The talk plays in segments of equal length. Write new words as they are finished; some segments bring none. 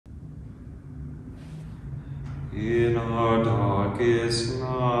In our darkest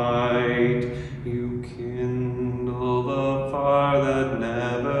night, you kindle the fire that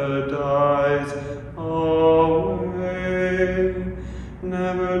never dies away,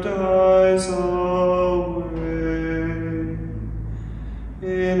 never dies away.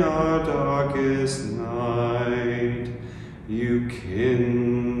 In our darkest night, you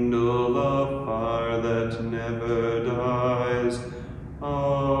kindle the fire that never dies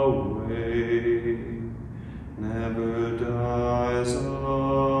away, never dies away.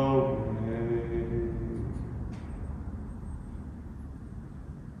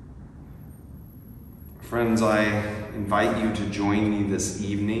 Friends, I invite you to join me this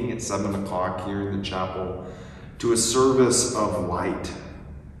evening at 7 o'clock here in the chapel to a service of light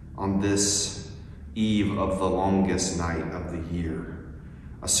on this eve of the longest night of the year.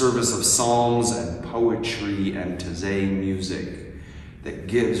 A service of psalms and poetry and Taizé music that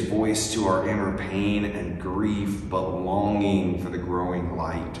gives voice to our inner pain and grief, but longing for the growing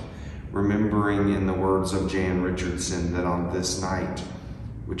light, remembering in the words of Jan Richardson that on this night,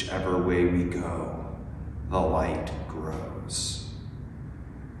 whichever way we go, the light grows.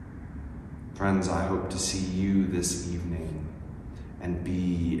 Friends, I hope to see you this evening and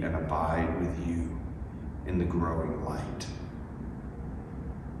be and abide with you in the growing light.